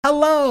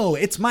Hello,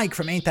 it's Mike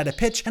from Ain't That a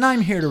Pitch, and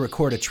I'm here to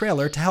record a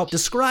trailer to help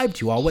describe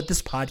to you all what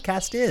this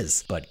podcast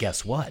is. But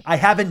guess what? I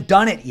haven't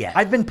done it yet.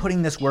 I've been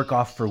putting this work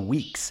off for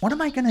weeks. What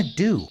am I gonna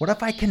do? What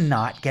if I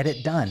cannot get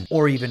it done?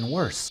 Or even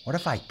worse, what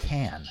if I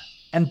can?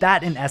 And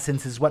that, in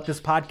essence, is what this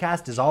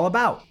podcast is all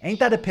about. Ain't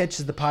That a Pitch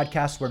is the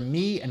podcast where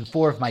me and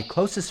 4 of my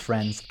closest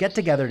friends get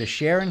together to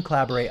share and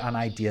collaborate on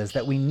ideas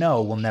that we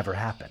know will never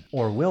happen.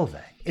 Or will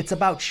they? It's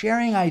about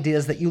sharing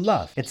ideas that you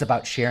love. It's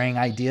about sharing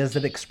ideas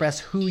that express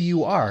who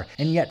you are,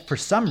 and yet for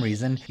some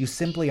reason, you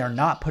simply are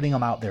not putting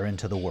them out there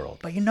into the world.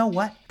 But you know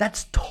what?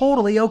 That's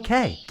totally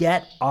okay.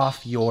 Get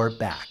off your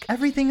back.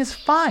 Everything is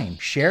fine.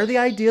 Share the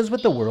ideas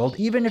with the world,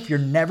 even if you're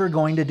never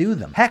going to do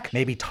them. Heck,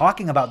 maybe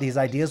talking about these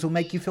ideas will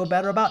make you feel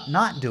better about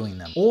not doing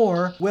them,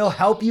 or will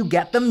help you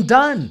get them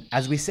done.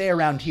 As we say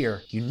around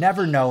here, you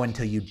never know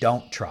until you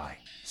don't try.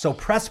 So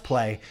press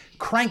play,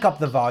 crank up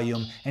the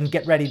volume, and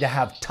get ready to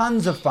have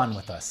tons of fun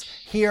with us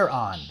here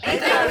on Ain't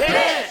That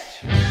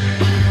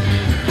a Pitch?